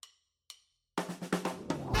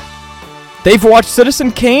They've watched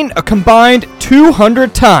Citizen Kane a combined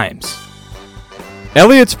 200 times.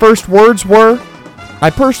 Elliot's first words were, "I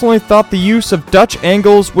personally thought the use of Dutch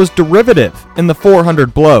angles was derivative in the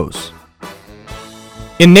 400 blows."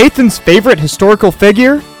 And Nathan's favorite historical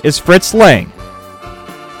figure is Fritz Lang.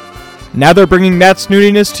 Now they're bringing that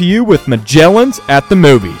snootiness to you with Magellans at the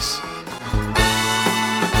Movies.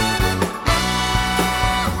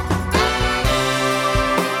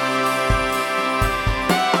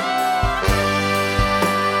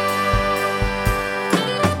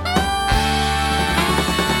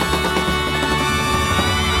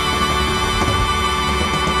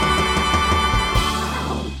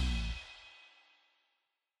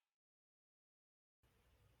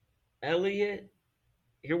 Elliot,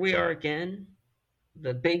 here we are again.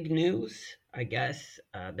 The big news, I guess.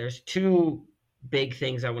 There's two big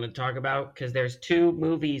things I want to talk about because there's two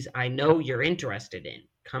movies I know you're interested in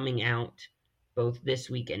coming out both this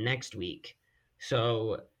week and next week.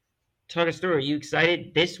 So, talk us through. Are you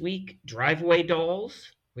excited this week? Drive-Away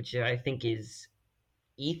Dolls, which I think is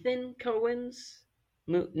Ethan Cohen's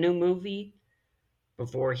new movie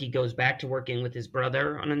before he goes back to working with his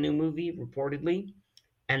brother on a new movie, reportedly.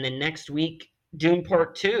 And then next week, Dune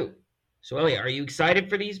Part 2. So, Elliot, are you excited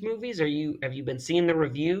for these movies? Have you been seeing the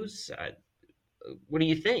reviews? What do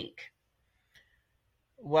you think?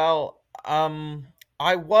 Well,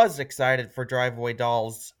 I was excited for Drive-Away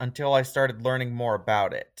Dolls until I started learning more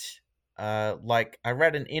about it. I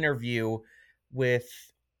read an interview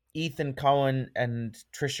with Ethan Cohen and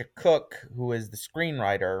Trisha Cook, who is the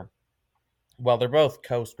screenwriter. Well, they're both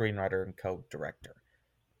co-screenwriter and co-director,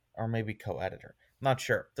 or maybe co-editor. I'm not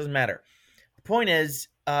sure. Doesn't matter. The point is,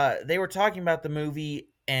 they were talking about the movie,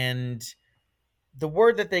 and the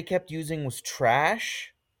word that they kept using was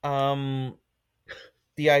trash. The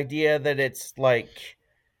idea that it's like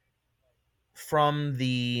from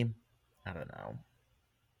the, I don't know,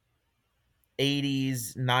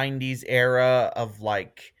 80s, 90s era of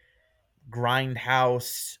like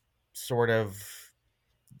grindhouse sort of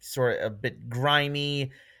a bit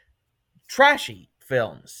grimy, trashy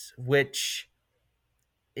films, which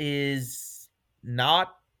is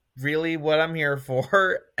not really what I'm here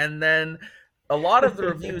for. And then a lot of the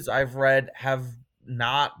reviews I've read have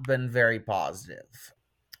not been very positive.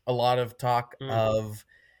 A lot of talk of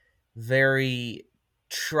very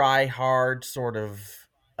try hard sort of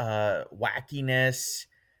wackiness,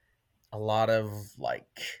 a lot of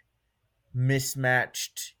like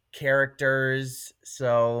mismatched characters.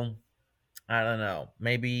 So I don't know,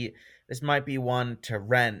 maybe this might be one to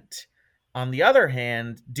rent. On the other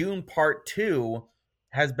hand, Dune Part 2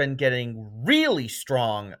 has been getting really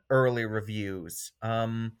strong early reviews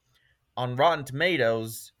on Rotten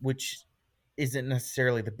Tomatoes, which isn't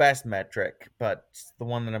necessarily the best metric, but it's the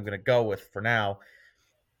one that I'm going to go with for now.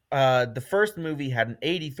 The first movie had an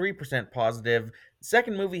 83% positive. The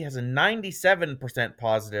second movie has a 97%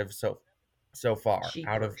 positive so far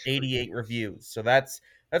out of 88 reviews. So that's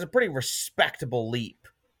a pretty respectable leap.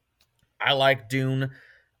 I like Dune,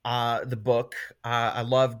 the book. I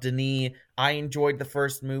love Denis. I enjoyed the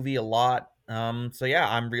first movie a lot. So yeah,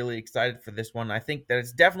 I'm really excited for this one. I think that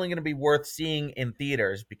it's definitely going to be worth seeing in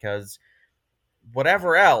theaters because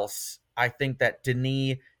whatever else, I think that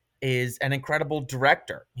Denis is an incredible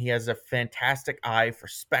director. He has a fantastic eye for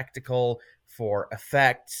spectacle, for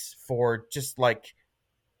effects, for just like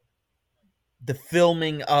the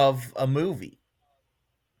filming of a movie.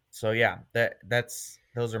 So yeah, that's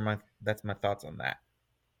my thoughts on that.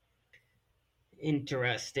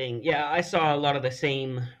 Interesting. Yeah, I saw a lot of the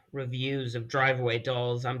same reviews of Drive-Away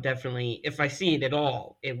Dolls. I'm definitely, if I see it at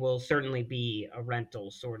all, it will certainly be a rental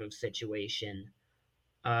sort of situation.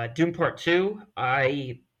 Doom Part 2,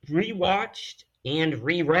 I rewatched and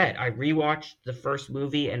reread. I rewatched the first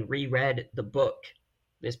movie and reread the book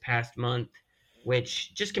this past month,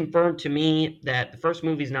 which just confirmed to me that the first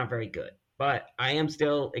movie is not very good. But I am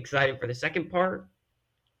still excited for the second part.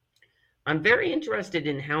 I'm very interested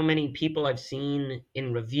in how many people I've seen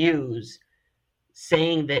in reviews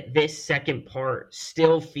saying that this second part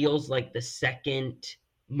still feels like the second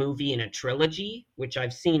movie in a trilogy, which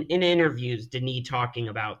I've seen in interviews Denis talking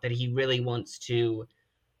about that he really wants to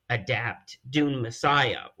adapt Dune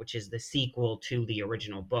Messiah, which is the sequel to the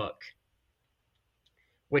original book,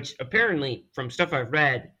 which apparently, from stuff I've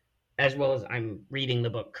read, as well as I'm reading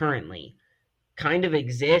the book currently, kind of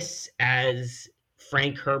exists as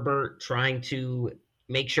Frank Herbert trying to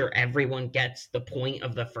make sure everyone gets the point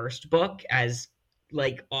of the first book as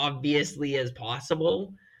like obviously as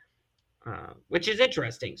possible, which is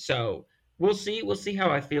interesting. So we'll see how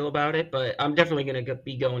I feel about it, but I'm definitely going to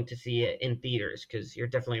be going to see it in theaters because you're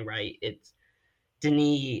definitely right.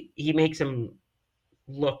 Denis, he makes him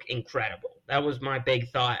look incredible. That was my big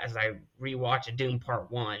thought as I rewatched Doom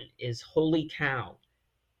Part 1 is holy cow.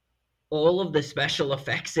 All of the special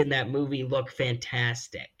effects in that movie look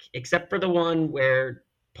fantastic, except for the one where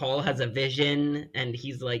Paul has a vision and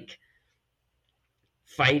he's like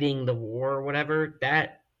fighting the war or whatever.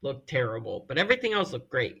 That looked terrible, but everything else looked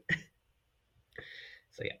great.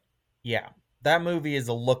 So yeah. Yeah, that movie is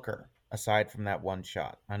a looker. Aside from that one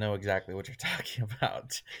shot, I know exactly what you're talking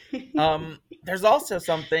about. There's also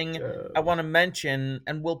something I want to mention,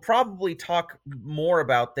 and we'll probably talk more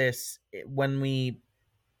about this when we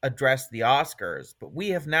address the Oscars, but we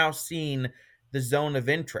have now seen the Zone of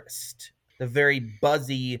Interest, the very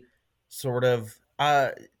buzzy sort of,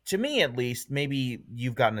 to me at least, maybe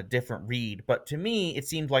you've gotten a different read, but to me it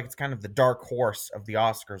seems like it's kind of the dark horse of the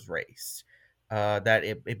Oscars race. That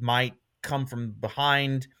it might come from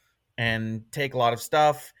behind and take a lot of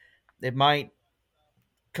stuff. It might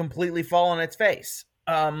completely fall on its face.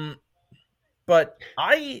 But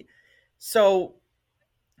so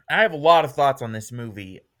I have a lot of thoughts on this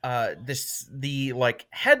movie. The like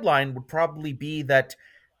headline would probably be that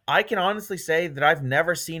I can honestly say that I've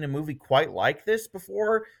never seen a movie quite like this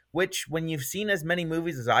before, which when you've seen as many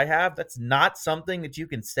movies as I have, that's not something that you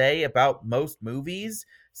can say about most movies.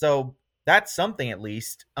 So that's something at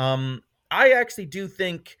least. I actually do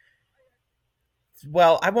think,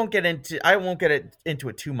 well, I won't get into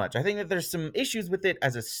it too much. I think that there's some issues with it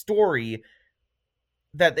as a story,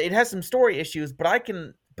 that it has some story issues, but I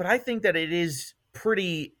think that it is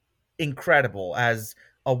pretty incredible as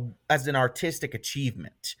an artistic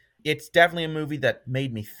achievement. It's definitely a movie that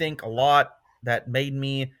made me think a lot, that made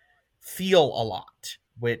me feel a lot,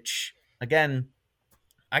 which again,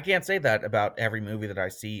 I can't say that about every movie that I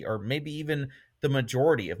see, or maybe even the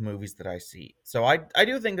majority of movies that I see. So I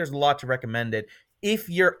do think there's a lot to recommend it if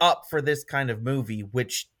you're up for this kind of movie,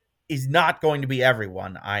 which is not going to be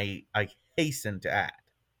everyone. I hasten to add.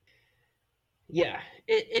 Yeah,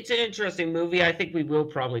 it's an interesting movie. I think we will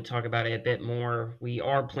probably talk about it a bit more. We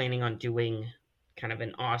are planning on doing kind of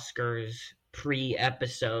an Oscars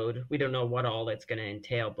pre-episode. We don't know what all it's going to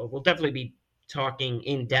entail, but we'll definitely be talking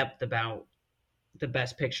in depth about the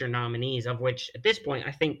Best Picture nominees, of which at this point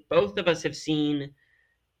I think both of us have seen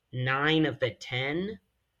 9 of the 10.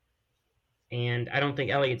 And I don't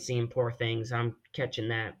think Elliot's seen Poor Things. I'm catching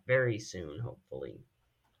that very soon, hopefully.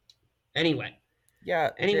 Anyway, Yeah.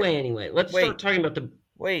 anyway, let's start talking about the.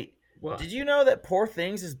 Wait. What? Did you know that Poor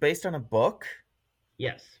Things is based on a book?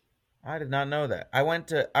 Yes. I did not know that. I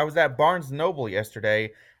was at Barnes Noble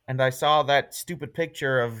yesterday and I saw that stupid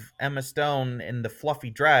picture of Emma Stone in the fluffy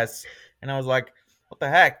dress and I was like, "What the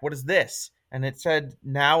heck? What is this?" And it said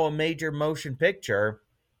now a major motion picture.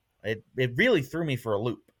 It really threw me for a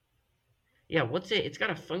loop. Yeah, what's it? It's got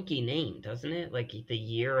a funky name, doesn't it? Like the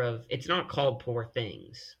year of. It's not called Poor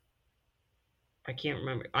Things. I can't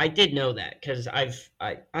remember. I did know that because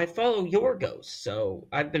I follow your ghost, so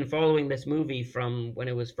I've been following this movie from when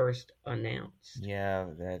it was first announced. Yeah,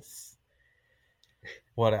 that's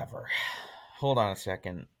whatever. Hold on a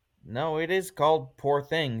second. No, it is called Poor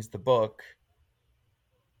Things, the book.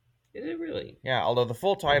 Is it really? Yeah, although the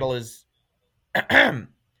full title is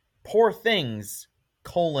Poor Things,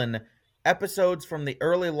 episodes from the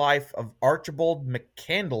early life of Archibald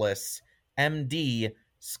McCandless, MD,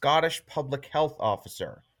 Scottish Public Health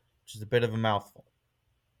Officer, which is a bit of a mouthful.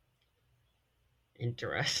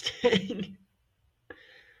 Interesting.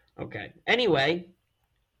 Okay. Anyway,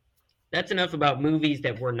 that's enough about movies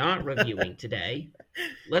that we're not reviewing today.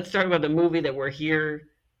 Let's talk about the movie that we're here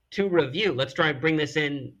to review. Let's try and bring this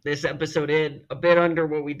episode in a bit under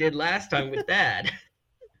what we did last time with that.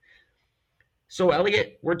 So,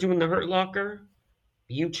 Elliot, we're doing The Hurt Locker.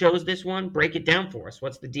 You chose this one. Break it down for us.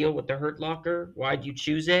 What's the deal with The Hurt Locker? Why'd you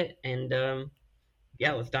choose it? And,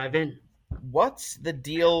 yeah, let's dive in. What's the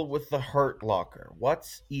deal with The Hurt Locker?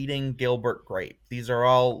 What's eating Gilbert Grape? These are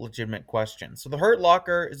all legitimate questions. So The Hurt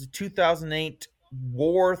Locker is a 2008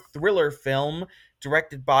 war thriller film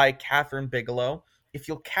directed by Kathryn Bigelow. If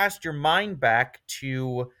you'll cast your mind back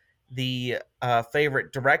to the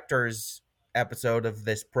favorite directors episode of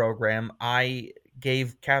this program, I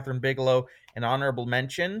gave Kathryn Bigelow an honorable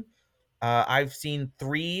mention. I've seen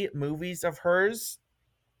 3 movies of hers.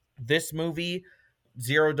 This movie,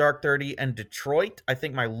 Zero Dark 30, and Detroit. I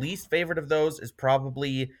think my least favorite of those is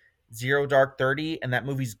probably Zero Dark 30, and that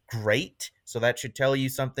movie's great. So that should tell you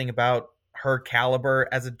something about her caliber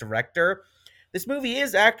as a director. This movie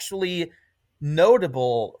is actually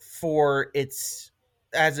notable for its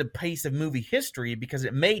as a piece of movie history because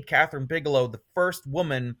it made Kathryn Bigelow the first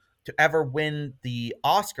woman to ever win the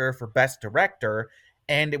Oscar for Best Director,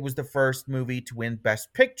 and it was the first movie to win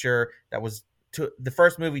Best Picture. The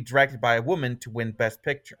first movie directed by a woman to win Best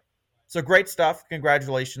Picture. So great stuff.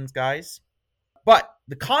 Congratulations, guys. But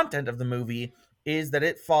the content of the movie is that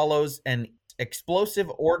it follows an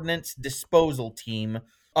explosive ordnance disposal team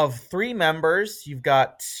of three members. You've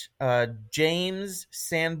got James,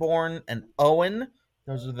 Sanborn, and Owen.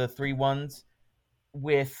 Those are the three ones,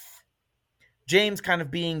 with James kind of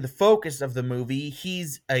being the focus of the movie.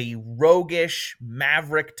 He's a roguish,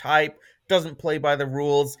 maverick type, doesn't play by the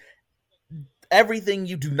rules. Everything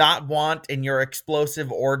you do not want in your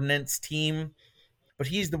explosive ordnance team. But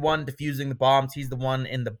he's the one defusing the bombs. He's the one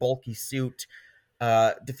in the bulky suit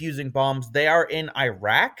defusing bombs. They are in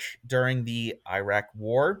Iraq during the Iraq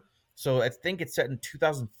War. So I think it's set in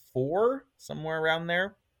 2004, somewhere around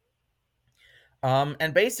there.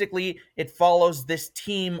 And basically, it follows this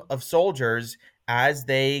team of soldiers as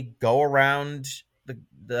they go around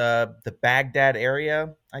the Baghdad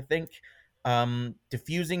area, I think,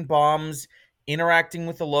 defusing bombs, interacting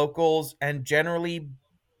with the locals, and generally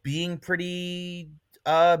being pretty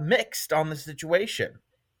mixed on the situation.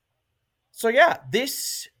 So yeah,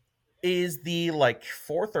 this is the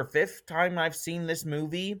fourth or fifth time I've seen this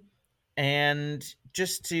movie, and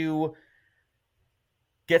just to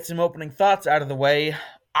get some opening thoughts out of the way,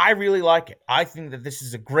 I really like it. I think that this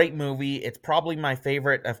is a great movie. It's probably my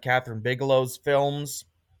favorite of Kathryn Bigelow's films.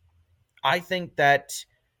 I think that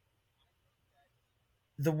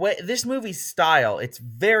the way this movie's style, it's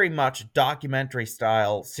very much documentary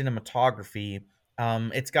style cinematography.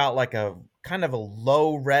 It's got like a kind of a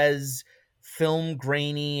low res film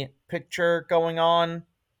grainy picture going on.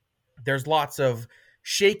 There's lots of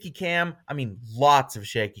shaky cam. I mean, lots of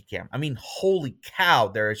shaky cam. I mean, holy cow,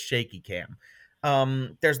 there is shaky cam.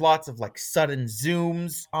 There's lots of sudden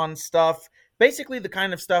zooms on stuff. Basically the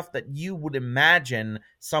kind of stuff that you would imagine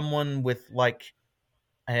someone with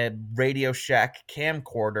a Radio Shack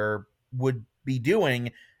camcorder would be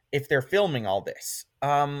doing if they're filming all this.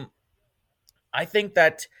 I think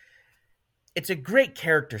that it's a great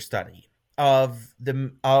character study of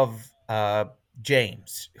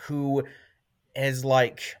James, who is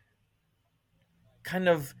kind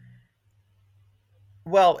of,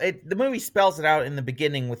 well, the movie spells it out in the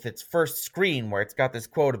beginning with its first screen, where it's got this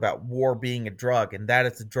quote about war being a drug, and that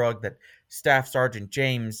is a drug that Staff Sergeant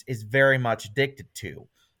James is very much addicted to.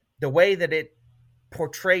 The way that it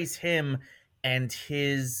portrays him and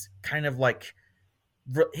his kind of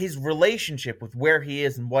his relationship with where he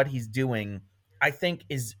is and what he's doing, I think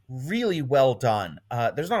is really well done.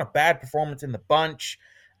 There's not a bad performance in the bunch.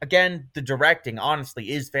 Again, the directing honestly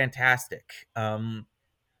is fantastic.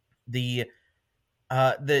 There's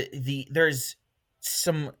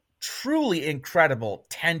some truly incredible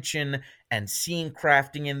tension and scene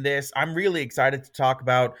crafting in this. I'm really excited to talk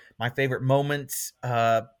about my favorite moments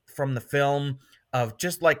from the film, of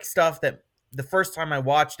just stuff that the first time I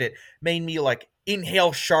watched it made me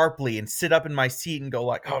inhale sharply and sit up in my seat and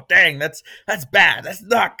go oh dang, that's bad, that's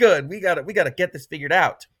not good, we gotta get this figured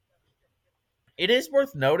out. It is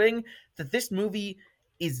worth noting that this movie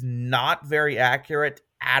is not very accurate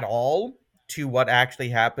at all to what actually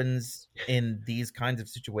happens in these kinds of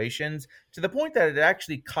situations, to the point that it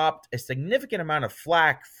actually copped a significant amount of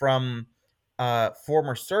flack from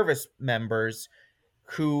former service members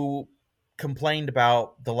who complained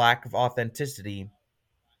about the lack of authenticity.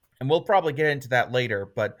 And we'll probably get into that later,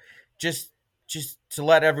 but just to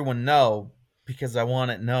let everyone know, because I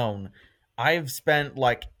want it known, I've spent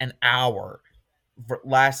an hour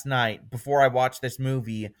last night before I watched this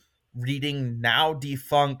movie reading now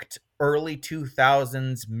defunct early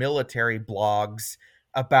 2000s military blogs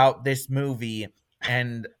about this movie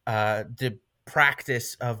and the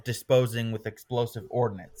practice of disposing with explosive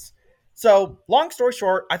ordnance. So, long story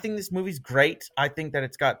short, I think this movie's great. I think that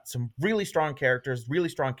it's got some really strong characters, really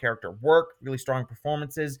strong character work, really strong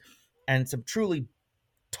performances, and some truly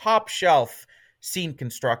top shelf scene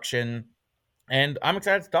construction. And I'm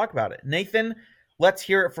excited to talk about it. Nathan, let's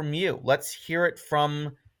hear it from you. Let's hear it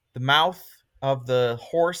from the mouth of the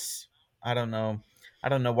horse. I don't know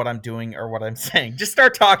what I'm doing or what I'm saying. Just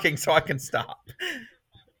start talking so I can stop.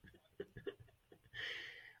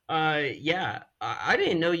 Yeah, I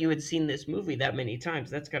didn't know you had seen this movie that many times.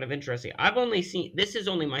 That's kind of interesting. This is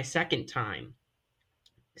only my second time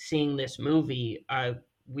seeing this movie.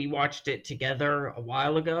 We watched it together a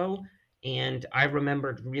while ago, and I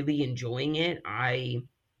remembered really enjoying it. I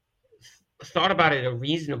thought about it a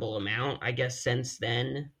reasonable amount, I guess, since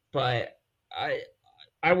then, but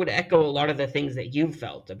I would echo a lot of the things that you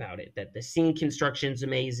felt about it, that the scene construction's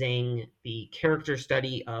amazing, the character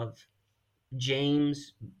study of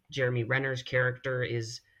James, Jeremy Renner's character,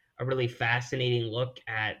 is a really fascinating look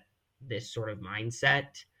at this sort of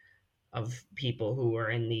mindset of people who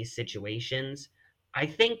are in these situations. I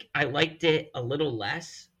think I liked it a little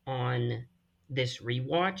less on this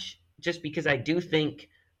rewatch, just because I do think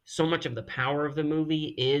so much of the power of the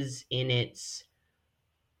movie is in its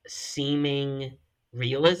seeming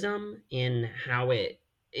realism, in how it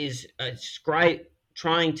is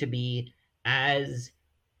trying to be as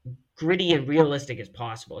gritty and realistic as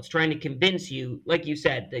possible. It's trying to convince you, like you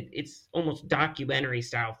said, that it's almost documentary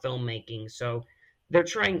style filmmaking. So they're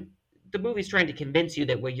trying, the movie's trying to convince you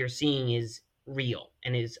that what you're seeing is real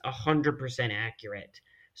and is 100% accurate.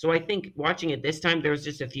 So I think watching it this time, there was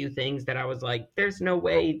just a few things that I was like, there's no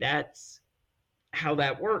way that's how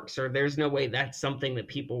that works, or there's no way that's something that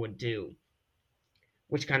people would do,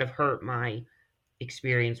 which kind of hurt my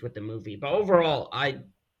experience with the movie. But overall, I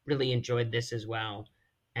really enjoyed this as well.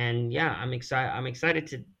 And yeah, I'm excited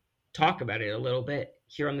to talk about it a little bit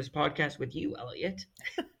here on this podcast with you, Elliot.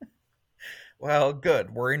 Well,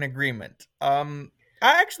 good. We're in agreement.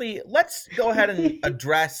 Let's go ahead and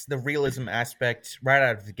address the realism aspect right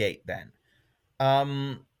out of the gate then.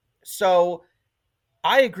 So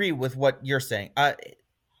I agree with what you're saying.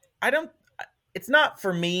 It's not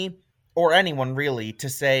for me or anyone really to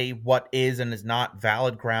say what is and is not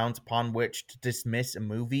valid grounds upon which to dismiss a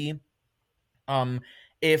movie. And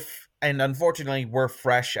unfortunately, we're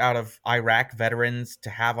fresh out of Iraq veterans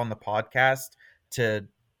to have on the podcast to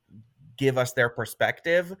give us their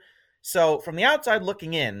perspective. So from the outside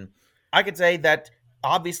looking in, I could say that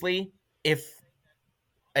obviously if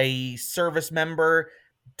a service member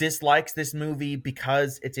dislikes this movie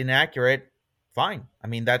because it's inaccurate, fine. I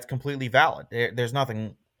mean, that's completely valid. There's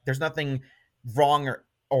nothing wrong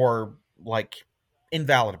or like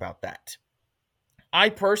invalid about that. I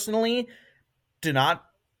personally do not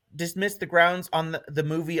dismiss the grounds on the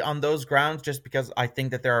movie on those grounds, just because I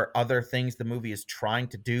think that there are other things the movie is trying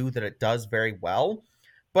to do that it does very well.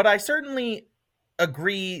 But I certainly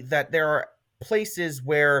agree that there are places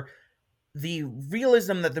where the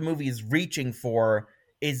realism that the movie is reaching for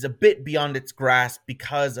is a bit beyond its grasp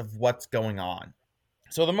because of what's going on.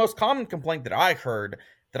 So the most common complaint that I heard,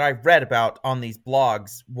 that I read about on these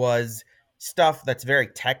blogs, was stuff that's very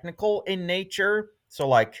technical in nature. So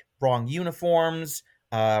like wrong uniforms,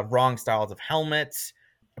 wrong styles of helmets.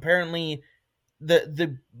 Apparently,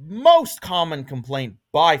 the most common complaint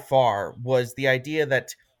by far was the idea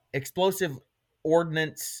that explosive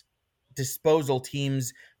ordnance disposal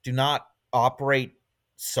teams do not operate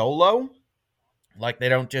solo. Like they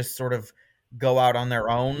don't just sort of go out on their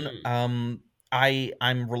own.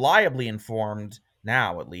 I'm reliably informed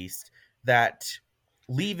now, at least, that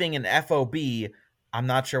leaving an FOB, I'm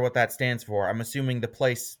not sure what that stands for. I'm assuming the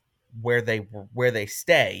place where they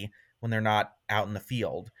stay when they're not out in the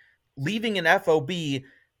field. Leaving an FOB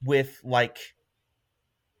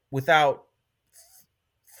without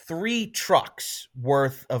 3 trucks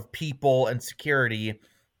worth of people and security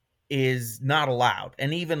is not allowed.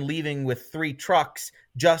 And even leaving with 3 trucks,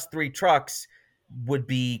 just 3 trucks, would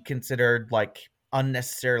be considered like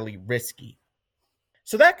unnecessarily risky.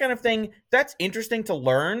 So that kind of thing, that's interesting to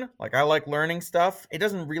learn. Like, I like learning stuff. It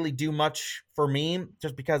doesn't really do much for me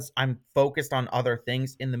just because I'm focused on other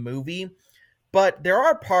things in the movie. But there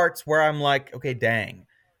are parts where I'm like, okay, dang,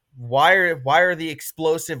 why are the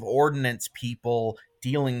explosive ordnance people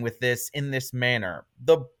dealing with this in this manner?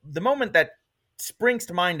 The moment that springs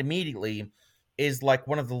to mind immediately is like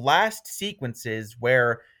one of the last sequences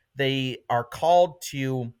where they are called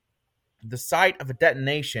to the site of a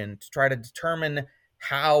detonation to try to determine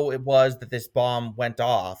how it was that this bomb went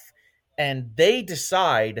off, and they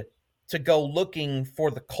decide to go looking for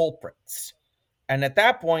the culprits. And at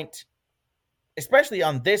that point, especially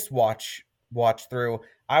on this watch through,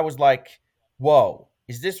 I was like, whoa,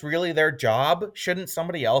 is this really their job? Shouldn't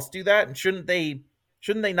somebody else do that? And shouldn't they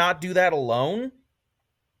not do that alone?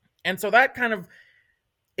 And so that kind of,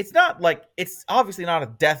 it's obviously not a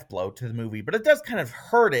death blow to the movie, but it does kind of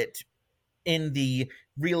hurt it in the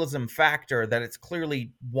realism factor that it's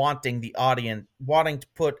clearly wanting to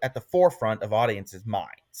put at the forefront of audiences'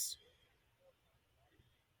 minds.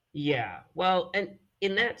 Yeah, well, and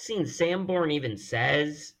in that scene, Sanborn even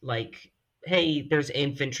says, like, hey, there's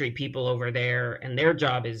infantry people over there, and their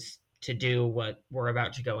job is to do what we're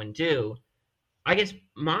about to go and do. I guess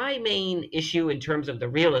my main issue in terms of the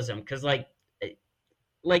realism, because like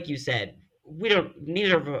you said,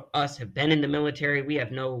 neither of us have been in the military. We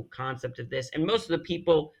have no concept of this. And most of the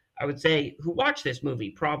people, I would say, who watch this movie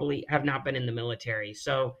probably have not been in the military.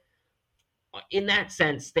 So in that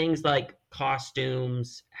sense, things like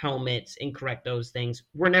costumes, helmets, incorrect those things,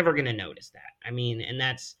 we're never going to notice that. I mean, and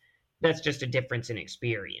that's that's just a difference in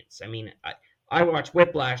experience. I mean, I watch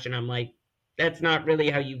Whiplash and I'm like, that's not really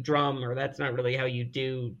how you drum, or that's not really how you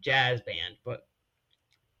do jazz band, but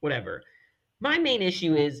whatever. My main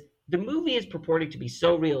issue is the movie is purported to be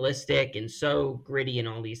so realistic and so gritty and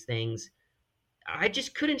all these things. I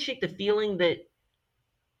just couldn't shake the feeling that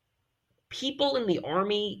people in the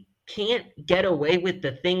army can't get away with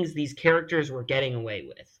the things these characters were getting away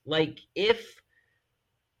with. Like, if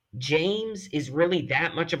James is really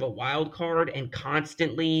that much of a wild card and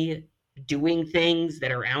constantly doing things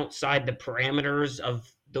that are outside the parameters of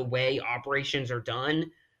the way operations are done,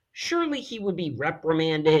 surely he would be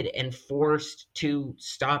reprimanded and forced to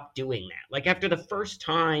stop doing that. Like, after the first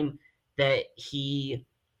time that he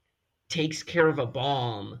takes care of a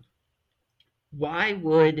bomb, why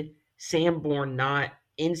would Sanborn not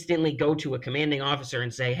instantly go to a commanding officer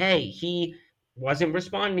and say, hey, he wasn't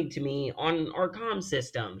responding to me on our comm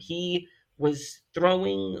system. He was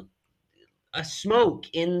throwing a smoke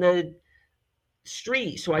in the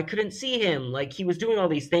street so I couldn't see him. Like, he was doing all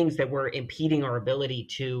these things that were impeding our ability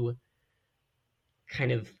to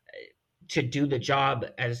kind of to do the job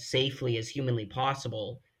as safely as humanly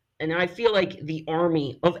possible. And I feel like the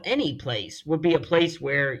army of any place would be a place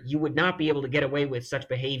where you would not be able to get away with such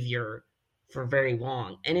behavior for very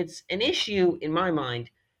long. And it's an issue in my mind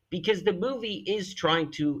because the movie is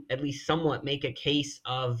trying to at least somewhat make a case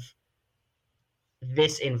of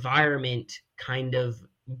this environment kind of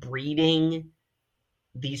breeding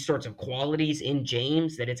these sorts of qualities in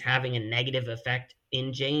James, that it's having a negative effect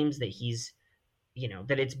in James, that he's,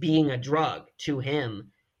 that it's being a drug to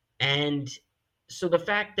him. And so the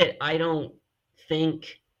fact that I don't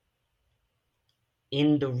think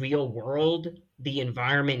in the real world the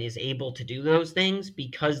environment is able to do those things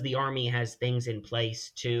because the army has things in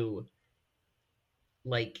place to,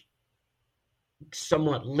 like,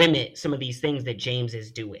 somewhat limit some of these things that James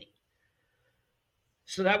is doing.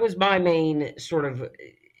 So that was my main sort of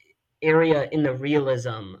area in the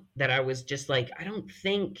realism, that I was just like, I don't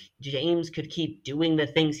think James could keep doing the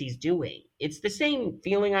things he's doing. It's the same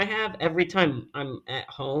feeling I have every time I'm at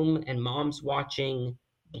home and mom's watching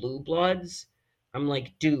Blue Bloods. I'm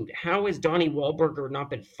like, dude, how has Donnie Wahlberger not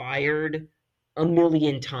been fired a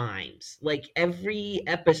million times? Like, every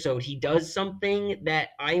episode he does something that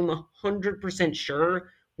I'm 100% sure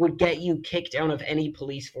would get you kicked out of any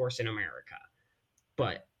police force in America.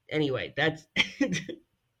 But anyway, that's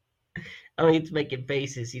Elliot's making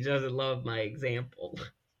faces. He doesn't love my example.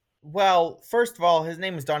 Well, first of all, his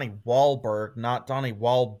name is Donnie Wahlberg, not Donnie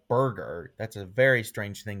Wahlberger. That's a very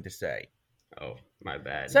strange thing to say. Oh, my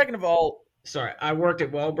bad. Second of all, sorry, I worked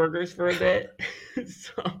at Wahlburgers for a bit.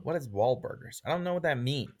 So what is Wahlburgers? I don't know what that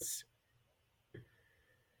means.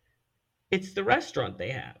 it's the restaurant they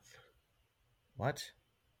have. What?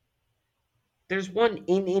 There's one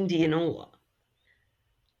in Indianola.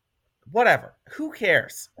 Whatever. Who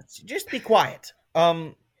cares? Just be quiet.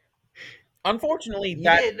 Unfortunately, You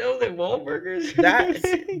didn't know that Wahlburgers? That's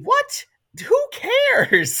what? Who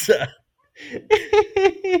cares?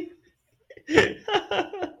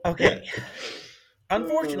 Okay.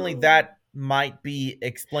 Unfortunately, that might be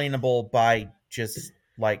explainable by just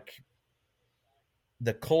like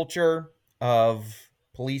the culture of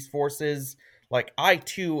police forces. Like, I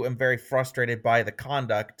too am very frustrated by the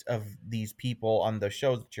conduct of these people on the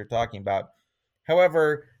shows that you're talking about.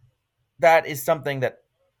 However, that is something that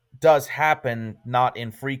does happen not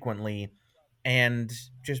infrequently, and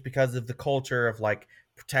just because of the culture of like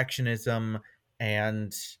protectionism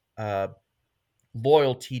and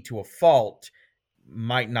loyalty to a fault,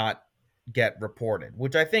 might not get reported,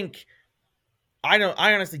 which I think I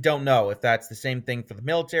honestly don't know if that's the same thing for the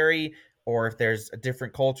military or if there's a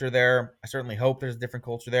different culture there. I certainly hope there's a different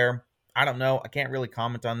culture there. I don't know. I can't really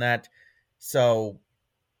comment on that. So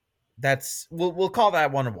that's we'll call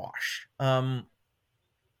that one a wash.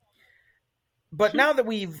 But now that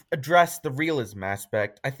we've addressed the realism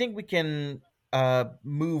aspect, I think we can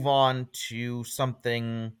move on to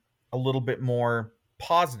something a little bit more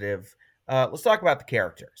positive. Let's talk about the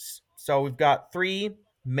characters. So we've got three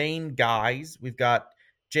main guys. We've got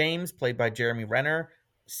James, played by Jeremy Renner,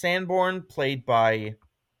 Sanborn, played by,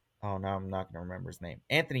 oh, no, I'm not going to remember his name,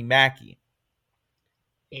 Anthony Mackie.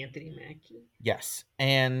 Anthony Mackie? Yes.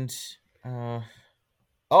 And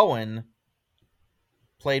Owen,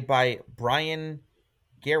 played by Brian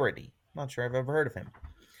Garrity. Not sure I've ever heard of him.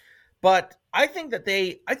 But I think that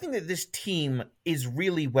this team is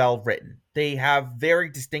really well written. They have very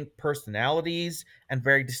distinct personalities and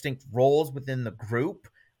very distinct roles within the group.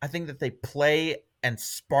 I think that they play and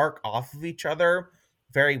spark off of each other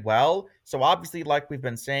very well. So obviously, like we've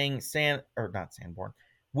been saying,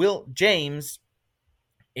 James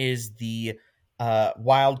is the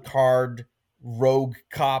wild card rogue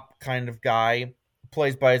cop kind of guy,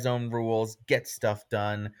 plays by his own rules, gets stuff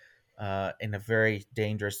done in a very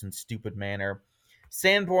dangerous and stupid manner.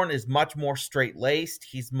 Sanborn is much more straight laced.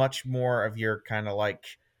 He's much more of your kind of like,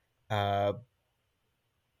 uh,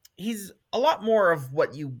 he's a lot more of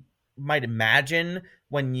what you might imagine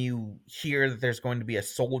when you hear that there's going to be a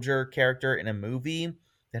soldier character in a movie,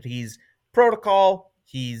 that he's protocol,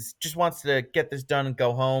 he's just wants to get this done and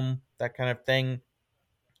go home, that kind of thing.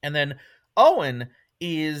 And then Owen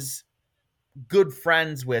is good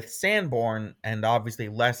friends with Sanborn and obviously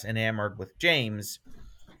less enamored with James,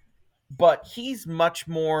 but he's much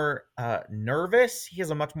more nervous. He has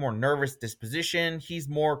a much more nervous disposition. He's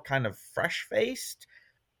more kind of fresh faced.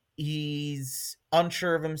 He's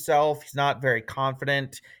unsure of himself. He's not very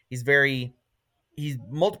confident. He's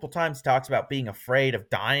multiple times talks about being afraid of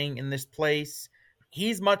dying in this place.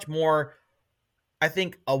 He's much more, I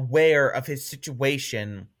think, aware of his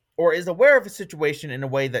situation, or is aware of his situation in a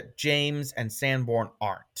way that James and Sanborn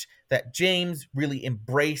aren't. That James really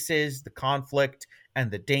embraces the conflict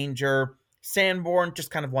and the danger. Sanborn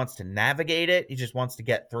just kind of wants to navigate it. He just wants to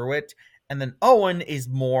get through it. And then Owen is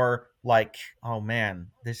more like, oh man,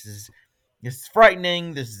 this is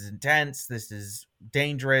frightening, this is intense, this is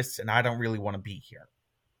dangerous, and I don't really want to be here.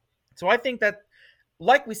 So I think that,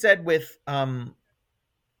 like we said with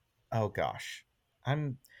oh gosh,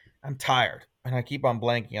 I'm tired and I keep on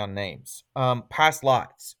blanking on names. Past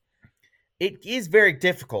lives. It is very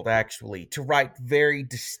difficult actually to write very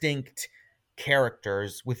distinct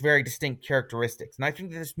characters with very distinct characteristics. And I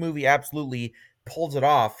think that this movie absolutely pulls it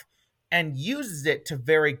off and uses it to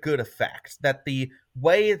very good effect. That the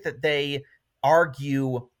way that they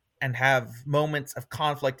argue and have moments of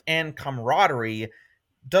conflict and camaraderie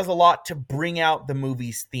does a lot to bring out the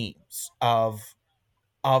movie's themes of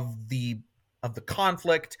the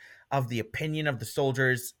conflict, of the opinion of the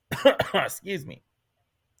soldiers, excuse me,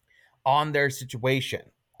 on their situation.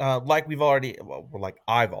 Like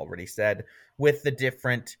I've already said, with the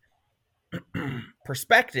different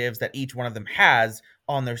perspectives that each one of them has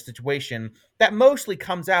on their situation, that mostly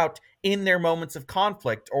comes out in their moments of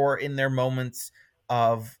conflict or in their moments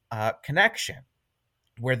of connection,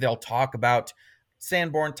 where they'll talk about,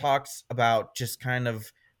 Sanborn talks about just kind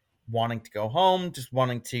of wanting to go home, just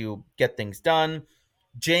wanting to get things done.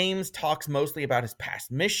 James talks mostly about his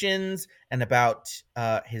past missions and about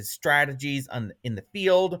his strategies in the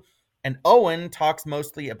field. And Owen talks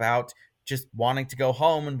mostly about just wanting to go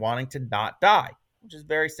home and wanting to not die, which is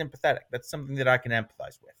very sympathetic. That's something that I can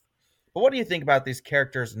empathize with. But what do you think about these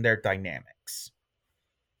characters and their dynamics?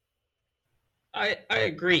 I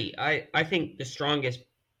agree. I think the strongest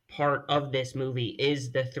part of this movie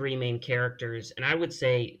is the three main characters, and I would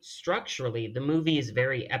say structurally the movie is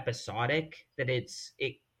very episodic, that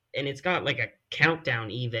it's got like a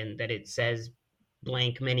countdown, even that it says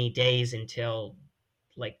blank many days until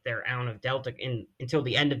like they're out of Delta, until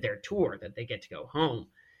the end of their tour, that they get to go home.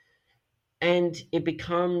 And it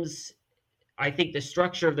becomes, I think the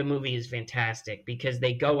structure of the movie is fantastic because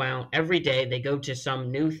they go out every day, they go to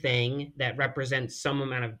some new thing that represents some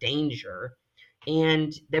amount of danger,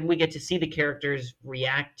 and then we get to see the characters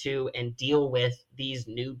react to and deal with these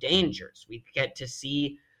new dangers. We get to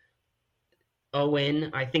see Owen,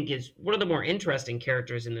 I think, is one of the more interesting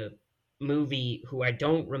characters in the movie, who I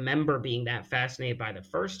don't remember being that fascinated by the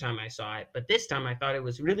first time I saw it, but this time I thought it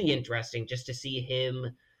was really interesting just to see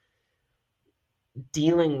him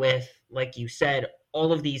dealing with, like you said,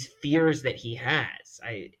 all of these fears that he has.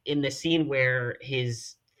 In the scene where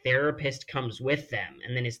his therapist comes with them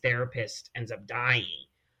and then his therapist ends up dying,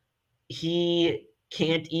 he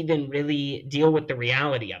can't even really deal with the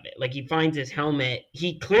reality of it. Like, he finds his helmet,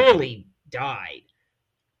 he clearly died,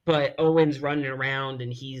 but Owen's running around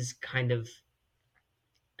and he's kind of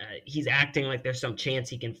he's acting like there's some chance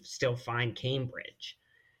he can still find Cambridge,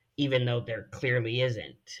 even though there clearly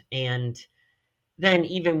isn't. And then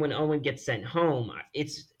even when Owen gets sent home,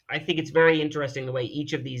 I think it's very interesting the way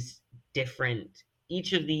each of these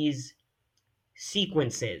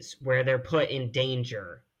sequences where they're put in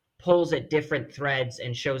danger pulls at different threads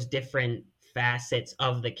and shows different facets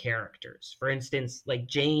of the characters. For instance, like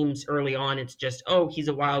James early on, it's just, oh, he's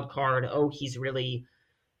a wild card, oh, he's really,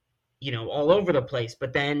 all over the place.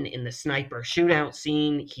 But then in the sniper shootout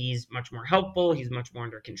scene, he's much more helpful, he's much more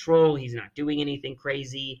under control, he's not doing anything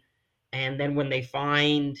crazy. And then when they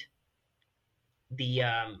find the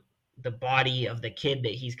body of the kid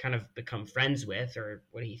that he's kind of become friends with, or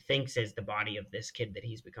what he thinks is the body of this kid that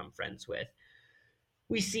he's become friends with,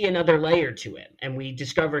 we see another layer to him, and we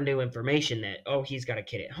discover new information that, oh, he's got a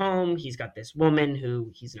kid at home, he's got this woman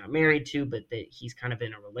who he's not married to, but that he's kind of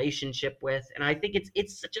in a relationship with. And I think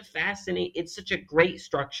it's such a fascinating, it's such a great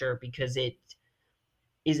structure, because it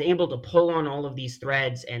is able to pull on all of these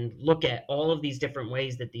threads and look at all of these different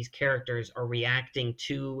ways that these characters are reacting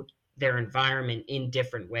to their environment in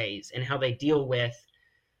different ways, and how they deal with,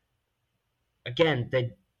 again,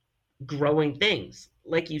 the growing things.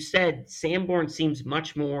 Like you said, Sanborn seems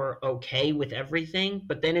much more okay with everything,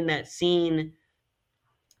 but then in that scene,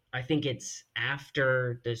 I think it's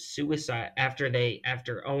after the suicide,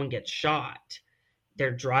 after Owen gets shot, they're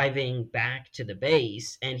driving back to the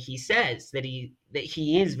base, and he says that he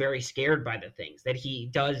is very scared by the things, that he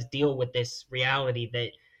does deal with this reality that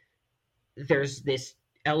there's this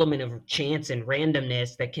element of chance and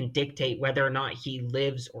randomness that can dictate whether or not he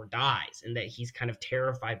lives or dies, and that he's kind of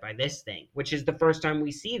terrified by this thing, which is the first time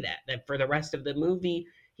we see that for the rest of the movie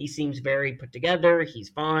he seems very put together, he's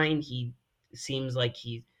fine, he seems like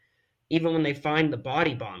he, even when they find the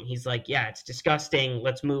body bomb, he's like, yeah, it's disgusting,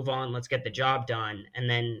 let's move on, let's get the job done. And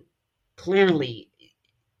then clearly,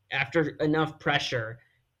 after enough pressure,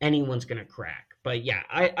 anyone's going to crack. But yeah,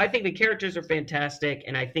 I think the characters are fantastic,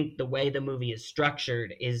 and I think the way the movie is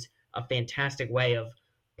structured is a fantastic way of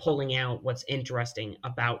pulling out what's interesting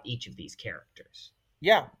about each of these characters.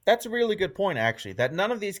 Yeah, that's a really good point, actually. That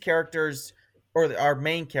none of these characters, or our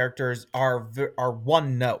main characters, are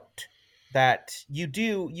one note. That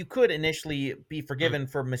you could initially be forgiven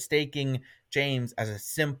for mistaking James as a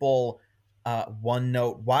simple one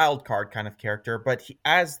note wild card kind of character, but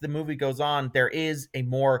as the movie goes on, there is a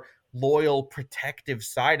more loyal, protective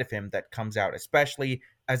side of him that comes out, especially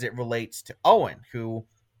as it relates to Owen, who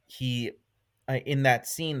he in that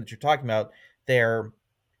scene that you're talking about, they're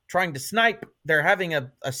trying to snipe. They're having a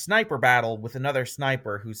sniper battle with another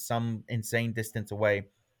sniper who's some insane distance away,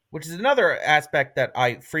 which is another aspect that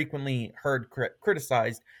I frequently heard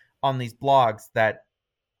criticized on these blogs, that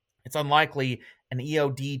it's unlikely an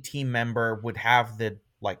EOD team member would have the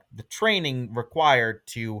training required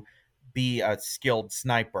to be a skilled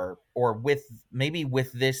sniper, or with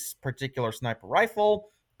this particular sniper rifle.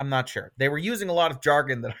 I'm not sure. They were using a lot of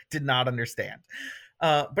jargon that I did not understand.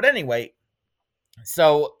 But anyway,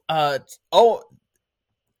 so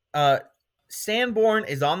Sanborn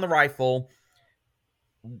is on the rifle.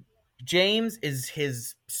 James is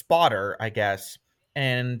his spotter, I guess,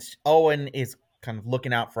 and Owen is kind of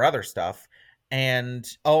looking out for other stuff. And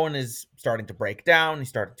Owen is starting to break down. He's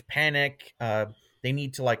starting to panic. They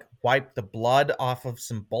need to wipe the blood off of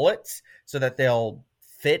some bullets so that they'll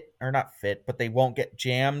fit, or not fit, but they won't get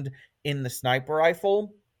jammed in the sniper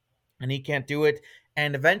rifle. And he can't do it.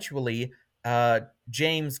 And eventually,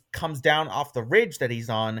 James comes down off the ridge that he's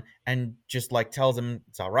on and just tells him,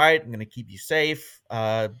 it's all right, I'm going to keep you safe.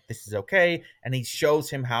 This is okay. And he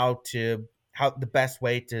shows him how the best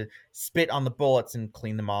way to spit on the bullets and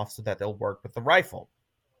clean them off so that they'll work with the rifle.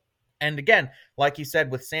 And again, like you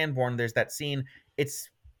said with Sanborn, there's that scene. It's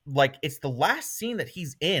the last scene that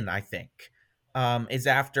he's in, I think, is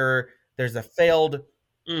after there's a failed,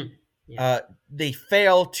 they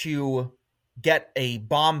fail to get a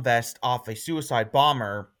bomb vest off a suicide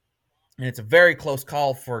bomber, and it's a very close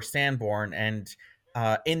call for Sanborn. And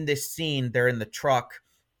in this scene, they're in the truck,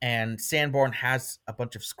 and Sanborn has a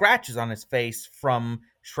bunch of scratches on his face from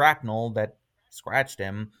shrapnel that scratched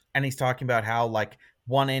him, and he's talking about how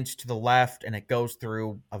 1 inch to the left and it goes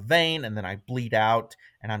through a vein, and then I bleed out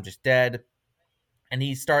and I'm just dead. And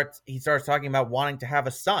he starts talking about wanting to have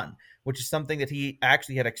a son, which is something that he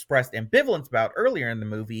actually had expressed ambivalence about earlier in the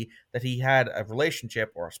movie, that he had a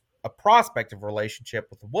relationship, or a prospect of a relationship,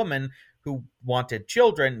 with a woman who wanted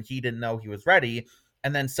children. He didn't know he was ready.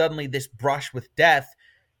 And then suddenly this brush with death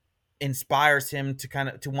inspires him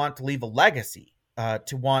to want to leave a legacy,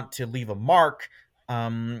 to want to leave a mark,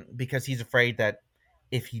 because he's afraid that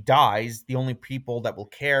if he dies, the only people that will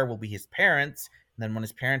care will be his parents. And then when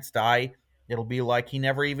his parents die, it'll be like he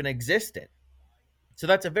never even existed. So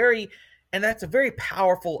that's a very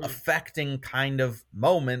powerful, affecting kind of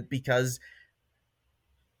moment, because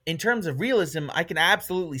in terms of realism, I can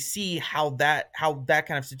absolutely see how that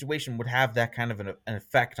kind of situation would have that kind of an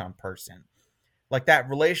effect on person. That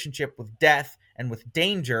relationship with death and with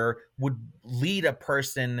danger would lead a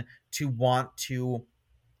person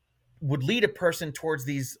towards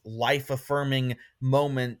these life-affirming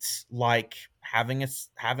moments, like having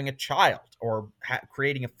a child, or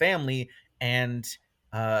creating a family, and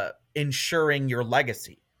ensuring your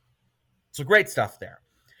legacy. So great stuff there.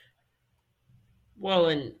 Well,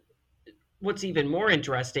 and what's even more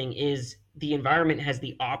interesting is the environment has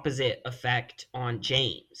the opposite effect on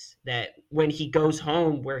James. That when he goes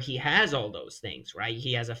home where he has all those things, right?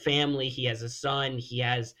 He has a family, he has a son, he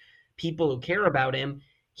has people who care about him.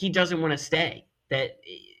 He doesn't want to stay. That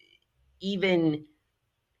even,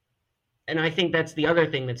 and I think that's the other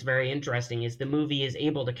thing that's very interesting, is the movie is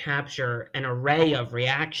able to capture an array of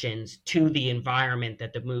reactions to the environment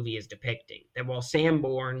that the movie is depicting. That while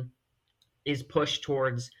Sanborn is pushed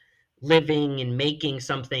towards living and making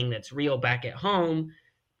something that's real back at home,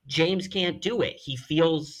 James can't do it. He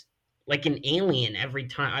feels like an alien every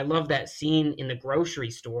time. I love that scene in the grocery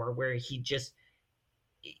store where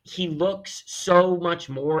he looks so much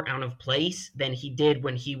more out of place than he did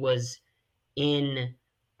when he was in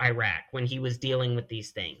Iraq, when he was dealing with these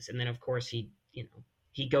things. And then of course he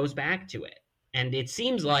goes back to it. And it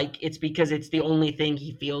seems like it's because it's the only thing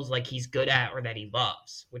he feels like he's good at or that he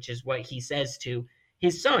loves, which is what he says to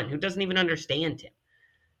his son, who doesn't even understand him.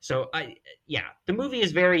 So yeah, the movie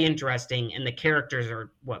is very interesting, and the characters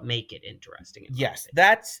are what make it interesting. Yes,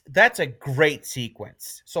 that's a great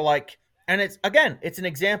sequence. So like, and it's an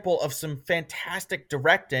example of some fantastic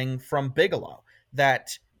directing from Bigelow.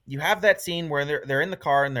 That you have that scene where they're in the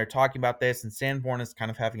car and they're talking about this, and Sanborn is kind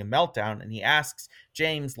of having a meltdown, and he asks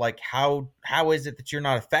James like, how is it that you're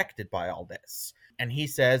not affected by all this? And he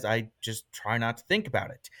says, I just try not to think about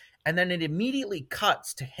it. And then it immediately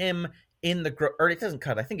cuts to him in the or it doesn't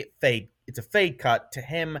cut. I think it's a fade cut to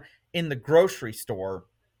him in the grocery store.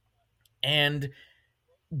 And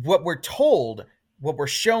what we're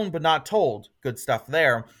shown but not told, good stuff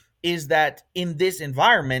there, is that in this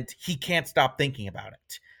environment, he can't stop thinking about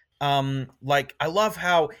it. Like, I love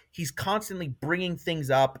how he's constantly bringing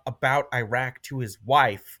things up about Iraq to his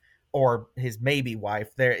wife, or his maybe wife.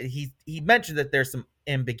 There, he mentioned that there's some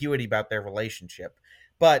ambiguity about their relationship,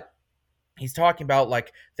 but he's talking about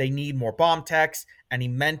like they need more bomb techs, and he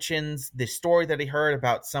mentions this story that he heard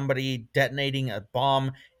about somebody detonating a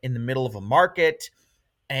bomb in the middle of a market.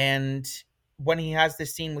 And when he has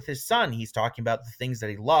this scene with his son, he's talking about the things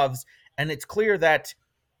that he loves, and it's clear that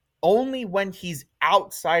only when he's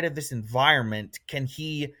outside of this environment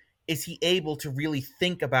is he able to really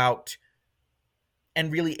think about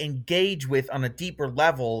and really engage with on a deeper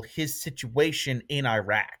level his situation in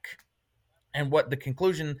Iraq. And what the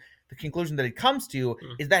conclusion that he comes to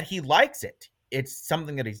is that he likes it. It's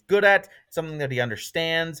something that he's good at, something that he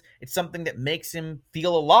understands. It's something that makes him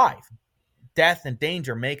feel alive. Death and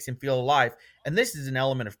danger makes him feel alive. And this is an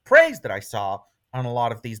element of praise that I saw on a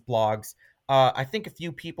lot of these blogs. I think a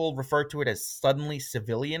few people refer to it as suddenly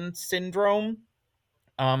civilian syndrome,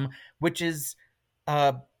 which is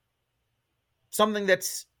something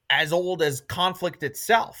that's as old as conflict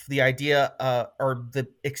itself. The idea or the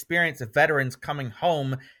experience of veterans coming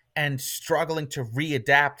home and struggling to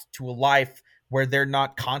readapt to a life where they're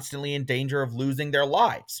not constantly in danger of losing their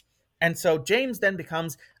lives. And so James then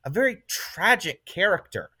becomes a very tragic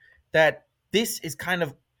character, that this is kind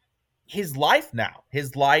of his life now.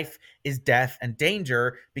 His life is death and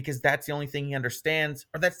danger, because that's the only thing he understands,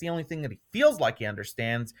 or that's the only thing that he feels like he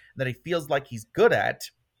understands, that he feels like he's good at.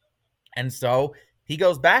 And so he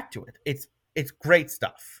goes back to it. It's great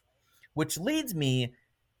stuff. Which leads me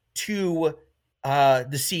to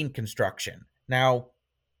the scene construction. Now,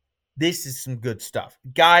 this is some good stuff.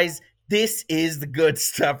 Guys, this is the good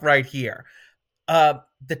stuff right here.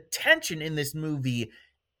 The tension in this movie,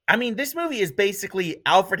 I mean, this movie is basically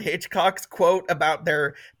Alfred Hitchcock's quote about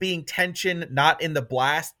there being tension not in the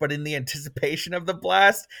blast, but in the anticipation of the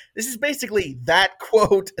blast. This is basically that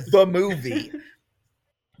quote, the movie.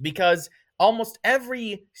 Because almost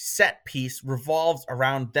every set piece revolves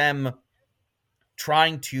around them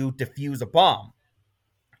trying to defuse a bomb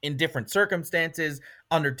in different circumstances,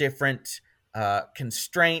 under different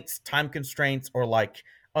constraints, time constraints, or like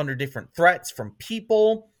under different threats from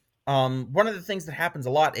people. One of the things that happens a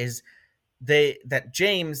lot is that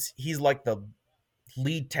James, he's like the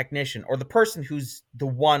lead technician, or the person who's the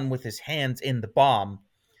one with his hands in the bomb.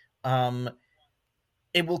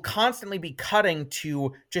 It will constantly be cutting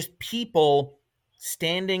to just people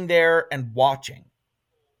standing there and watching.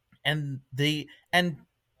 And they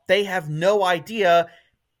have no idea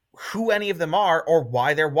who any of them are or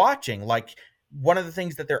why they're watching. Like, one of the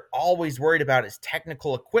things that they're always worried about is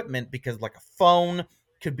technical equipment, because like a phone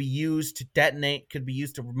could be used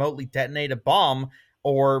to remotely detonate a bomb,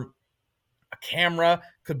 or a camera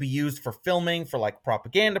could be used for filming for like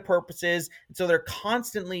propaganda purposes. And so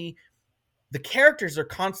the characters are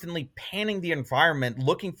constantly panning the environment,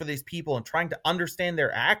 looking for these people and trying to understand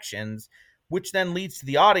their actions, which then leads to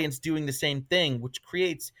the audience doing the same thing, which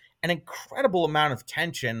creates an incredible amount of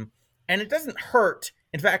tension. And it doesn't hurt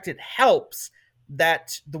In fact, it helps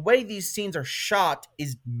that the way these scenes are shot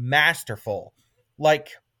is masterful. Like,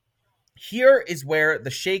 here is where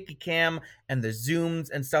the shaky cam and the zooms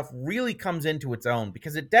and stuff really comes into its own,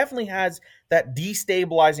 because it definitely has that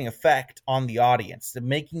destabilizing effect on the audience,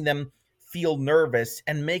 making them feel nervous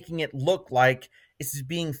and making it look like this is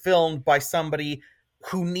being filmed by somebody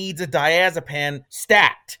who needs a diazepam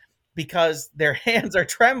stat because their hands are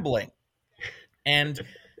trembling. And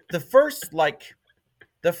the first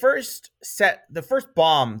the first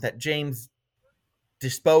bomb that James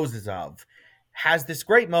disposes of has this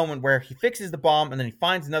great moment where he fixes the bomb and then he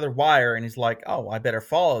finds another wire and he's like, oh, I better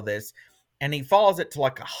follow this. And he follows it to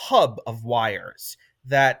like a hub of wires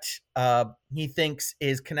that he thinks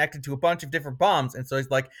is connected to a bunch of different bombs. And so he's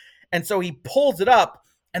like, and so he pulls it up,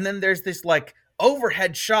 and then there's this like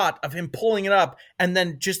overhead shot of him pulling it up, and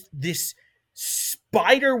then just this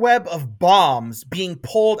spider web of bombs being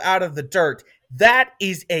pulled out of the dirt. That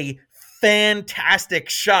is a fantastic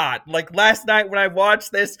shot. Like, last night when I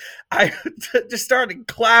watched this, I just started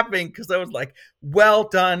clapping because I was like, well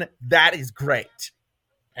done. That is great.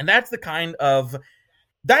 And that's what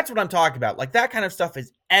I'm talking about. Like, that kind of stuff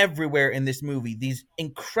is everywhere in this movie. These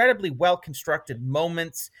incredibly well constructed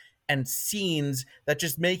moments and scenes that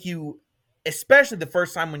just make you, especially the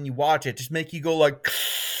first time when you watch it, just make you go like,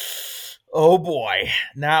 oh boy,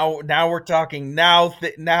 now we're talking, now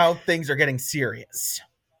things are getting serious.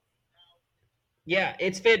 Yeah,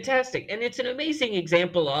 it's fantastic. And it's an amazing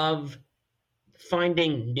example of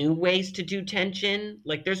finding new ways to do tension.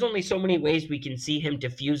 Like, there's only so many ways we can see him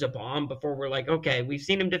defuse a bomb before we're like, okay, we've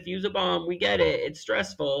seen him defuse a bomb. We get it. It's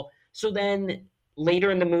stressful. So then later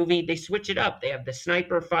in the movie, they switch it up. They have the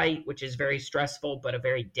sniper fight, which is very stressful, but a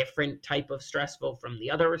very different type of stressful from the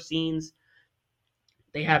other scenes.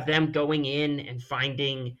 They have them going in and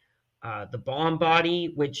finding the bomb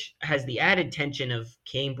body, which has the added tension of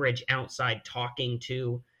Cambridge outside talking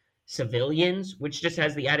to civilians, which just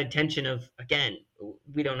has the added tension of, again,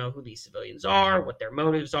 we don't know who these civilians are, what their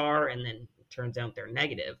motives are, and then it turns out they're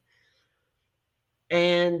negative.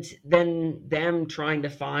 And then them trying to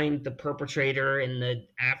find the perpetrator in the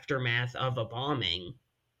aftermath of a bombing.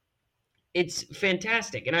 It's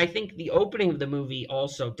fantastic. And I think the opening of the movie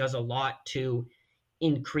also does a lot to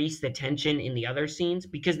increase the tension in the other scenes,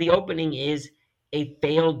 because the opening is a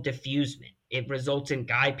failed diffusement. It results in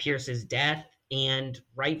Guy Pearce's death, and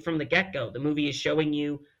right from the get-go, the movie is showing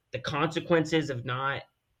you the consequences of not,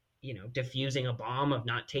 diffusing a bomb, of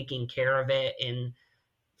not taking care of it in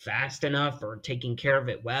fast enough or taking care of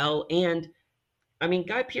it well. And I mean,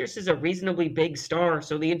 Guy Pearce is a reasonably big star,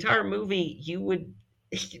 so the entire movie you would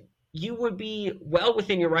be well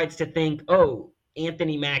within your rights to think, oh,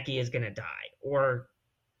 Anthony Mackie is going to die, or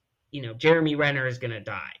Jeremy Renner is going to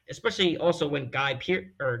die, especially also when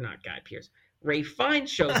Ray Fiennes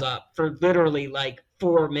shows up for literally like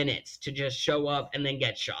 4 minutes to just show up and then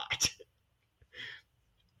get shot.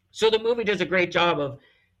 So the movie does a great job of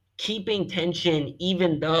keeping tension,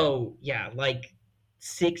 even though, like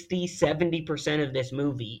 60-70% of this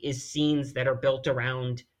movie is scenes that are built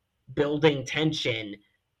around building tension.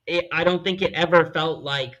 I don't think it ever felt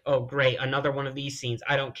like, oh, great, another one of these scenes.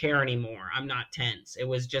 I don't care anymore. I'm not tense. It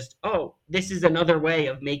was just, oh, this is another way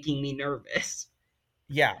of making me nervous.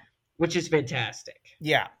 Yeah. Which is fantastic.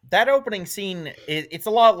 Yeah. That opening scene, it's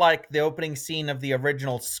a lot like the opening scene of the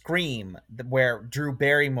original Scream, where Drew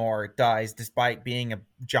Barrymore dies despite being a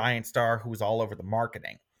giant star who was all over the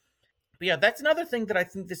marketing. But yeah, that's another thing that I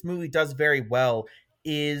think this movie does very well,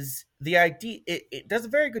 is the idea. It does a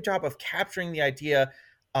very good job of capturing the idea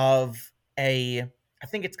of I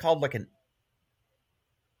think it's called like an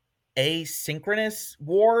asynchronous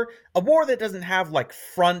war, a war that doesn't have like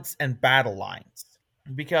fronts and battle lines.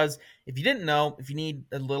 Because if you didn't know, if you need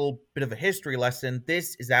a little bit of a history lesson,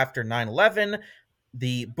 this is after 9/11.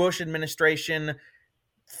 The Bush administration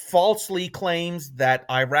falsely claims that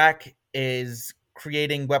Iraq is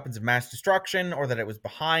creating weapons of mass destruction, or that it was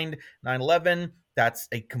behind 9/11. That's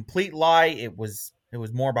a complete lie. It was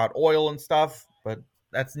more about oil and stuff, but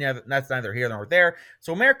that's neither here nor there.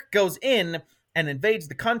 So America goes in and invades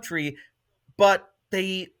the country, but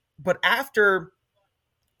after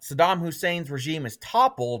Saddam Hussein's regime is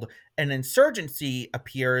toppled, an insurgency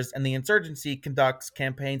appears, and the insurgency conducts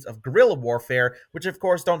campaigns of guerrilla warfare, which of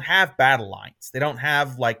course don't have battle lines. They don't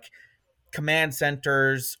have like command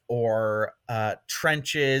centers or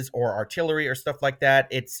trenches or artillery or stuff like that.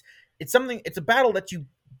 It's a battle that you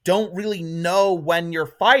don't really know when you're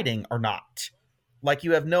fighting or not. Like,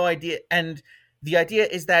 you have no idea. And the idea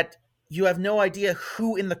is that you have no idea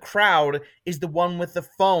who in the crowd is the one with the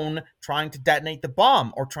phone trying to detonate the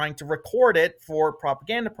bomb or trying to record it for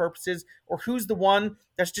propaganda purposes, or who's the one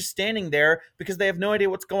that's just standing there because they have no idea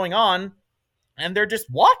what's going on and they're just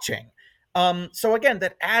watching. So again,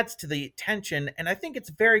 that adds to the tension, and I think it's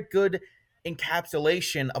a very good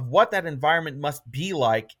encapsulation of what that environment must be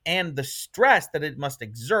like and the stress that it must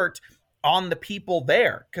exert on the people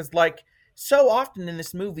there. Because, like, so often in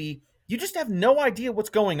this movie, you just have no idea what's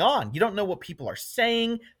going on. You don't know what people are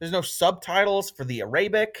saying. There's no subtitles for the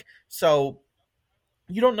Arabic, so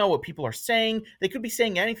you don't know what people are saying. They could be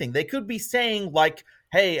saying anything. They could be saying, like,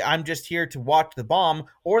 hey, I'm just here to watch the bomb,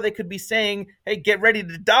 or they could be saying, hey, get ready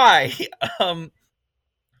to die. um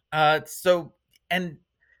so and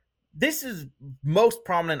this is most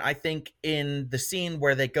prominent, I think, in the scene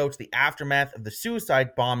where they go to the aftermath of the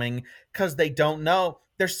suicide bombing, because they don't know.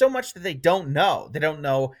 There's so much that they don't know. They don't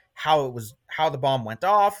know how the bomb went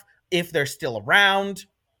off, if they're still around,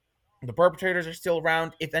 the perpetrators are still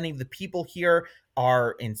around, if any of the people here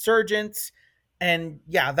are insurgents. And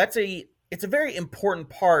yeah, it's a very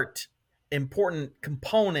important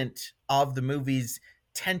component of the movie's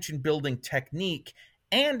tension building technique,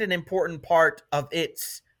 and an important part of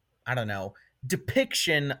its, I don't know,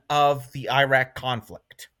 depiction of the Iraq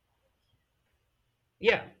conflict.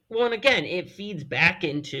 Yeah. Well, and again, it feeds back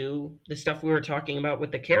into the stuff we were talking about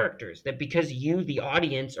with the characters, that because you, the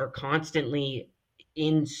audience, are constantly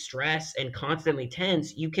in stress and constantly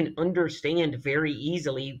tense, you can understand very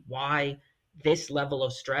easily why this level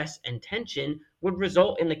of stress and tension would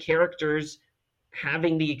result in the characters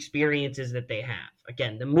having the experiences that they have.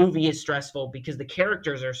 Again, the movie is stressful because the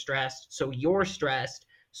characters are stressed, so you're stressed,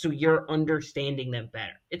 so you're understanding them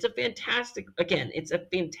better. It's a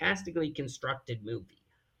fantastically constructed movie.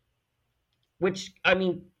 Which, I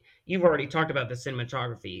mean, you've already talked about the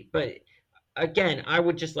cinematography, but again, I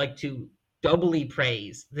would just like to doubly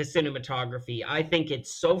praise the cinematography. I think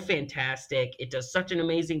it's so fantastic. It does such an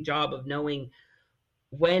amazing job of knowing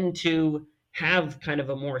when to have kind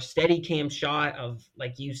of a more steady cam shot of,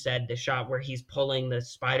 like you said, the shot where he's pulling the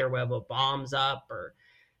spider web of bombs up, or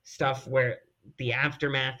stuff where the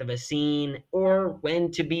aftermath of a scene, or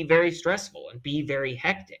when to be very stressful and be very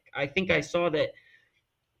hectic. I think I saw that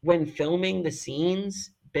when filming the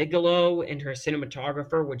scenes, Bigelow and her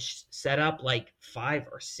cinematographer would set up like 5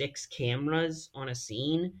 or 6 cameras on a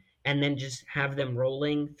scene and then just have them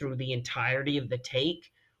rolling through the entirety of the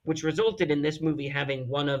take, which resulted in this movie having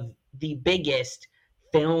one of the biggest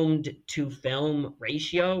filmed to film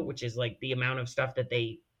ratio, which is like the amount of stuff that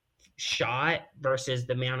they shot versus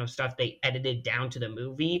the amount of stuff they edited down to the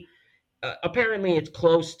movie. Apparently it's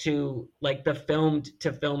close to like the filmed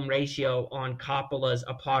to film ratio on Coppola's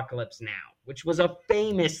Apocalypse Now, which was a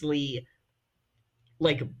famously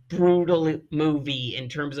like brutal movie in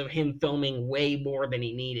terms of him filming way more than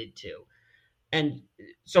he needed to. And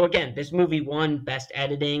so again, this movie won best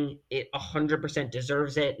editing. It 100%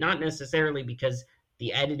 deserves it, not necessarily because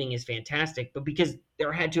the editing is fantastic, but because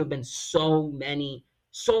there had to have been so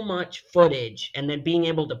much footage, and then being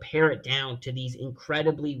able to pare it down to these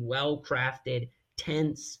incredibly well crafted,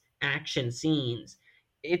 tense action scenes.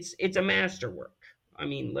 It's a masterwork. I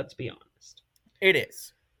mean, let's be honest. It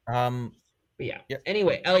is. But yeah. Yeah.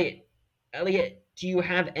 Anyway, Elliot, do you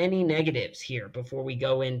have any negatives here before we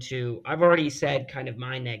go into? I've already said kind of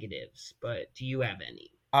my negatives, but do you have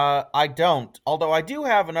any? I don't. Although I do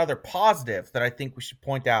have another positive that I think we should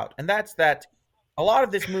point out, and that's that a lot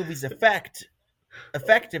of this movie's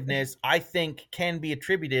effectiveness, I think, can be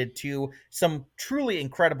attributed to some truly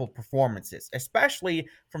incredible performances, especially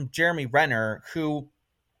from Jeremy Renner, who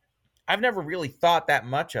I've never really thought that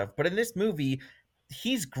much of, but in this movie,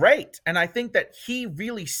 he's great. And I think that he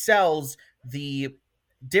really sells the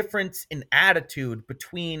difference in attitude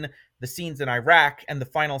between the scenes in Iraq and the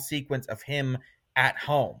final sequence of him at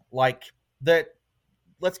home. Like, that,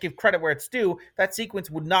 let's give credit where it's due, that sequence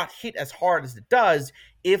would not hit as hard as it does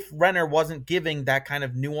if Renner wasn't giving that kind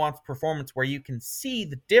of nuanced performance where you can see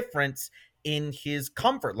the difference in his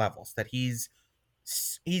comfort levels, that he's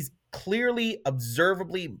clearly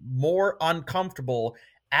observably more uncomfortable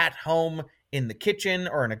at home in the kitchen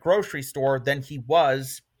or in a grocery store than he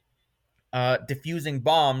was diffusing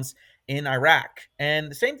bombs in Iraq.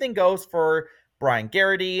 And the same thing goes for Brian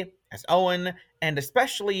Garrity as Owen, and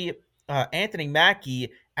especially Anthony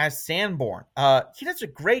Mackie as Sanborn. He does a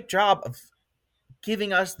great job of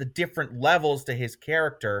giving us the different levels to his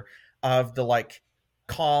character, of the like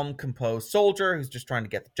calm, composed soldier who's just trying to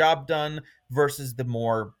get the job done versus the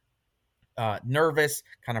more nervous,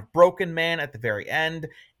 kind of broken man at the very end.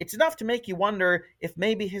 It's enough to make you wonder if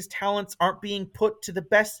maybe his talents aren't being put to the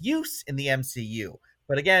best use in the MCU.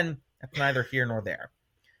 But again, That's neither here nor there.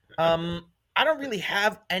 I don't really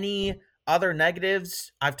have any other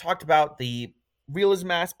negatives. I've talked about the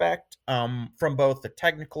realism aspect from both the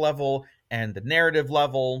technical level and the narrative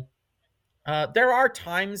level. There are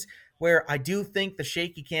times where I do think the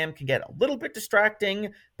shaky cam can get a little bit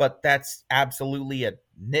distracting, but that's absolutely a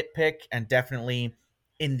nitpick and definitely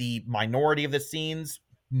in the minority of the scenes.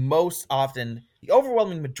 Most often, the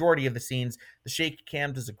overwhelming majority of the scenes, the shaky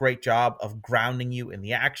cam does a great job of grounding you in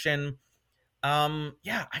the action.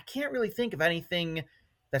 Yeah, I can't really think of anything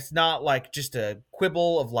that's not like just a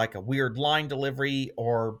quibble of like a weird line delivery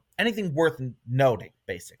or anything worth noting,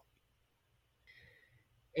 basically.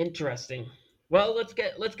 Interesting. Well, let's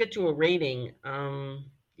get to a rating.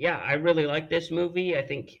 Yeah, I really like this movie. I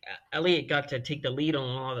think Elliot got to take the lead on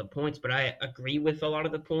a lot of the points, but I agree with a lot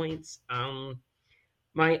of the points.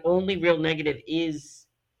 My only real negative is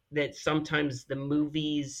that sometimes the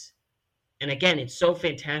movies, and again, it's so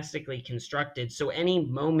fantastically constructed. So any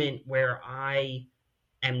moment where I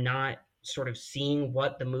am not sort of seeing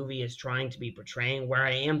what the movie is trying to be portraying, where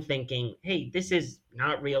I am thinking, hey, this is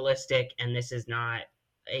not realistic and this is not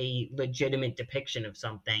a legitimate depiction of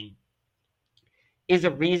something, is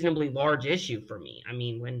a reasonably large issue for me. I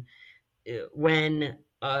mean, when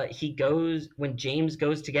James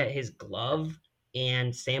goes to get his glove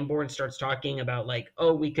and Sanborn starts talking about like,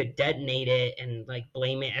 oh, we could detonate it and like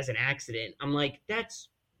blame it as an accident. I'm like, that's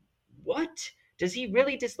what? Does he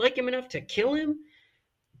really dislike him enough to kill him?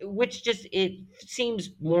 Which just it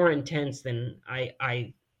seems more intense than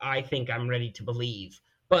I think I'm ready to believe.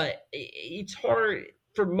 But it's hard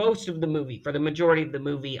for most of the movie. For the majority of the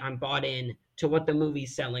movie, I'm bought in to what the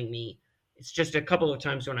movie's selling me. It's just a couple of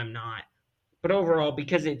times when I'm not. But overall,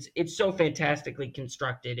 because it's so fantastically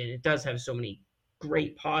constructed and it does have so many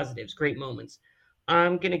great positives, great moments,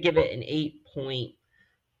 I'm gonna give it an 8.4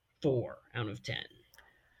 out of 10.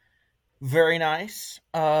 Very nice.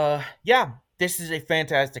 Yeah, this is a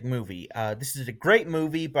fantastic movie. This is a great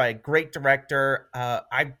movie by a great director.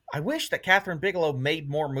 I wish that Kathryn Bigelow made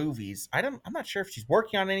more movies. I'm not sure if she's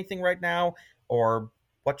working on anything right now or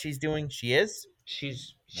what she's doing. She is. She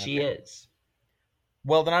Okay. is.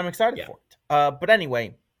 Well, then I'm excited Yeah. for it. But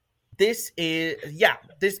anyway, this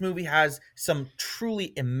movie has some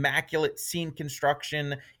truly immaculate scene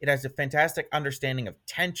construction. It has a fantastic understanding of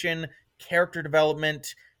tension, character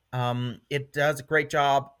development. It does a great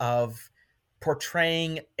job of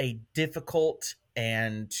portraying a difficult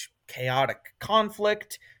and chaotic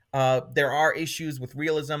conflict. There are issues with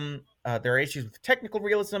realism. There are issues with technical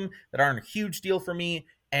realism that aren't a huge deal for me,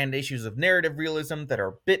 and issues of narrative realism that are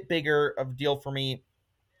a bit bigger of a deal for me.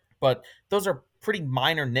 But those are pretty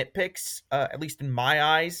minor nitpicks, at least in my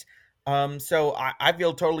eyes. So I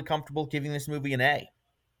feel totally comfortable giving this movie an A.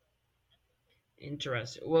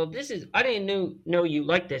 Interesting. Well, this is I didn't know you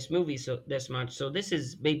liked this movie so this much, so this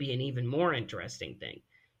is maybe an even more interesting thing.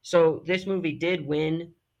 So this movie did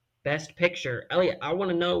win Best Picture. Elliot, I want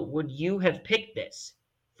to know, would you have picked this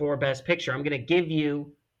for Best Picture? I'm going to give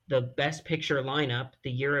you the Best Picture lineup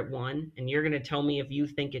the year it won, and you're going to tell me if you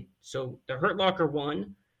think it. So The Hurt Locker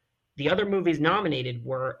won. The other movies nominated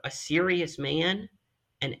were A Serious Man,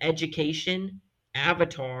 An Education,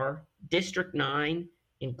 Avatar, District 9,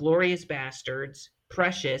 Inglorious Bastards,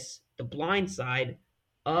 Precious, The Blind Side,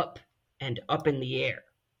 Up, and Up in the Air.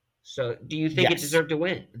 So, do you think it Yes. deserved to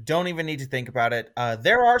win? Don't even need to think about it.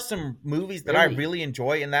 There are some movies that I Really? really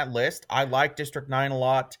enjoy in that list. I like District 9 a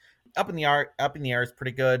lot. Up in the Air is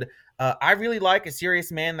pretty good. I really like A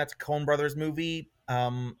Serious Man. That's a Coen Brothers movie.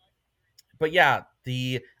 But yeah,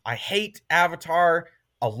 the I hate Avatar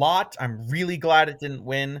a lot. I'm really glad it didn't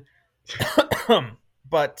win.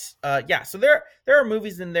 But yeah, so there are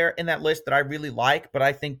movies in there in that list that I really like, but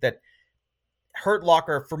I think that Hurt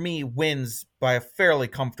Locker for me wins by a fairly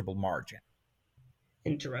comfortable margin.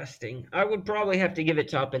 Interesting. I would probably have to give it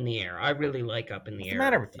to Up in the Air. I really like Up in the What's the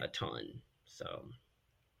matter Air with you? a ton. So,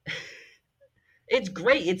 it's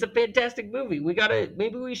great. It's a fantastic movie.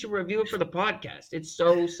 Maybe we should review it for the podcast. It's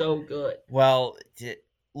so good. Well,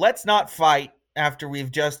 let's not fight after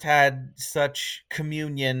we've just had such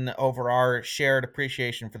communion over our shared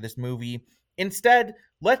appreciation for this movie. Instead,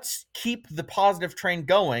 let's keep the positive train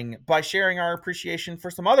going by sharing our appreciation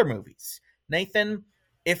for some other movies. Nathan,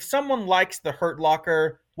 if someone likes The Hurt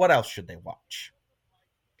Locker, what else should they watch?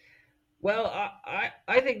 Well,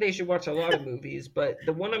 I think they should watch a lot of movies, but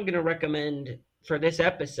the one I'm going to recommend for this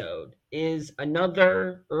episode is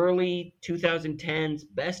another early 2010s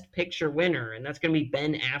Best Picture winner, and that's going to be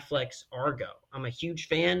Ben Affleck's Argo. I'm a huge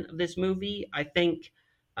fan of this movie. I think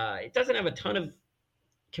it doesn't have a ton of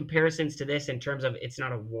comparisons to this in terms of it's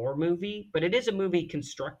not a war movie, but it is a movie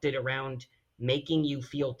constructed around making you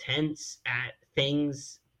feel tense at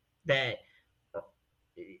things that,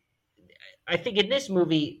 I think in this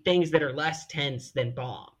movie, things that are less tense than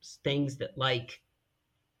bombs, things that like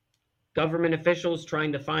government officials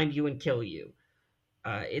trying to find you and kill you.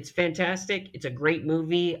 It's fantastic. It's a great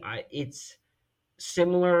movie. It's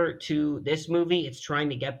similar to this movie. It's trying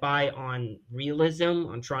to get by on realism,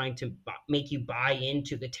 on trying to make you buy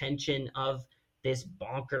into the tension of this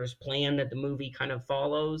bonkers plan that the movie kind of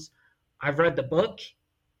follows. I've read the book.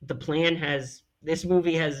 This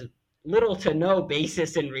movie has little to no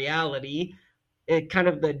basis in reality. It kind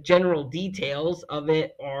of, the general details of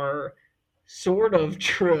it are sort of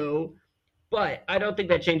true, but I don't think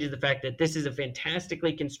that changes the fact that this is a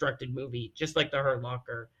fantastically constructed movie, just like The Hurt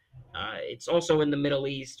Locker. It's also in the Middle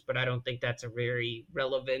East, but I don't think that's a very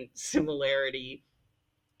relevant similarity.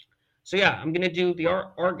 So yeah, I'm gonna do the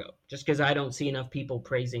Argo, just because I don't see enough people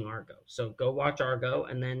praising Argo. So go watch Argo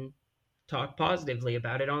and then talk positively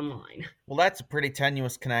about it online. Well, that's a pretty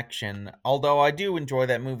tenuous connection, although I do enjoy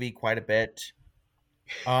that movie quite a bit.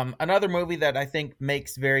 Another movie that I think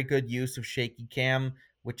makes very good use of shaky cam,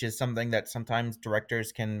 which is something that sometimes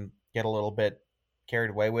directors can get a little bit carried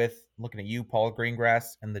away with. Looking at you, Paul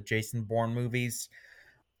Greengrass, and the Jason Bourne movies.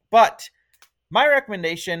 But my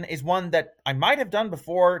recommendation is one that I might have done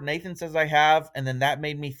before. Nathan says I have, and then that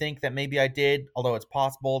made me think that maybe I did, although it's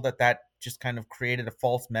possible that that just kind of created a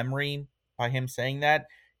false memory by him saying that.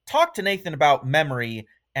 Talk to Nathan about memory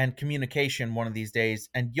and communication one of these days,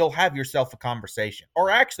 and you'll have yourself a conversation. Or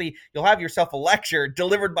actually, you'll have yourself a lecture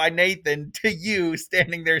delivered by Nathan to you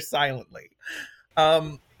standing there silently.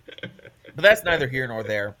 But that's neither here nor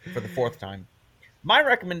there for the fourth time. My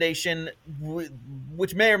recommendation,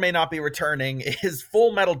 which may or may not be returning, is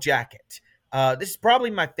Full Metal Jacket. This is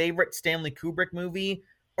probably my favorite Stanley Kubrick movie,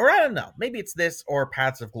 or I don't know, maybe it's this or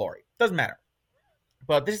Paths of Glory. Doesn't matter.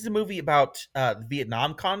 But this is a movie about the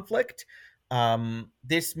Vietnam conflict.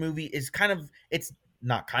 This movie is it's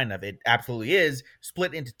not kind of, it absolutely is,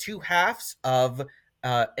 split into two halves of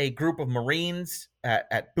a group of Marines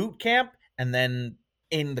at boot camp, and then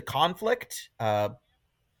in the conflict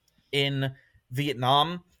in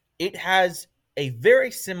Vietnam. It has a very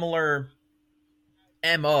similar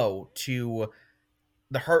MO to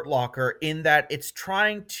The Hurt Locker in that it's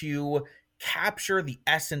trying to capture the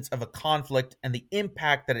essence of a conflict and the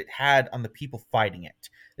impact that it had on the people fighting it.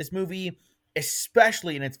 This movie,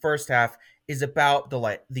 especially in its first half, is about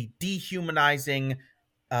the dehumanizing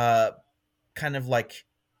kind of like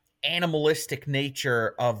animalistic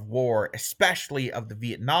nature of war, especially of the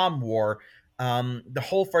Vietnam War. The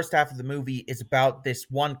whole first half of the movie is about this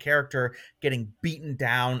one character getting beaten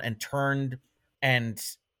down and turned, and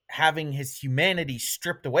having his humanity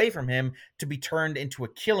stripped away from him to be turned into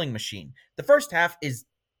a killing machine. The first half is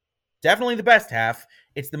definitely the best half.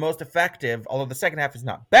 It's the most effective, although the second half is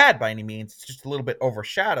not bad by any means. It's just a little bit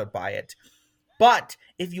overshadowed by it. But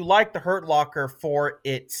if you like The Hurt Locker for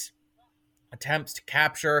its attempts to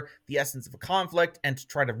capture the essence of a conflict and to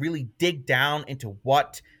try to really dig down into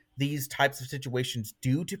what these types of situations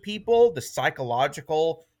do to people, the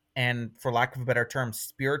psychological and, for lack of a better term,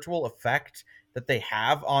 spiritual effect that they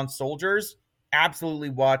have on soldiers, absolutely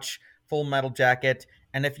watch Full Metal Jacket.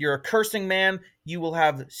 And if you're a cursing man, you will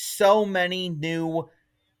have so many new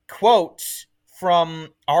quotes from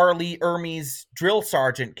R. Lee Ermey's drill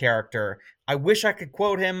sergeant character. I wish I could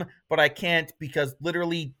quote him, but I can't, because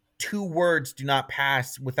literally 2 words do not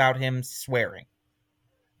pass without him swearing.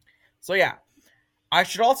 So yeah, I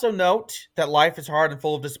should also note that life is hard and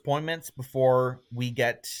full of disappointments before we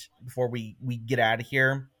get out of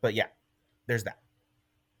here. But yeah, there's that.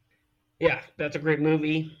 Yeah, that's a great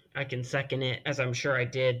movie. I can second it, as I'm sure I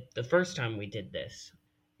did the first time we did this.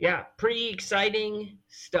 Yeah, pretty exciting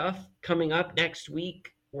stuff coming up next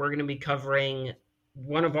week. We're going to be covering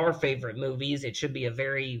one of our favorite movies. It should be a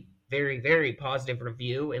very, very, very positive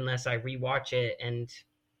review, unless I rewatch it and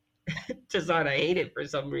decide I hate it for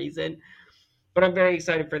some reason. But I'm very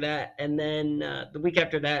excited for that. And then the week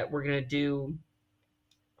after that, we're going to do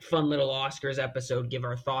a fun little Oscars episode, give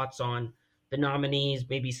our thoughts on the nominees,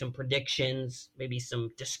 maybe some predictions, maybe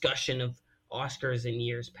some discussion of Oscars in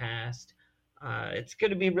years past. It's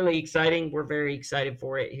going to be really exciting. We're very excited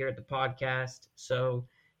for it here at the podcast. So,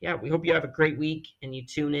 yeah, we hope you have a great week and you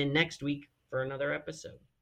tune in next week for another episode.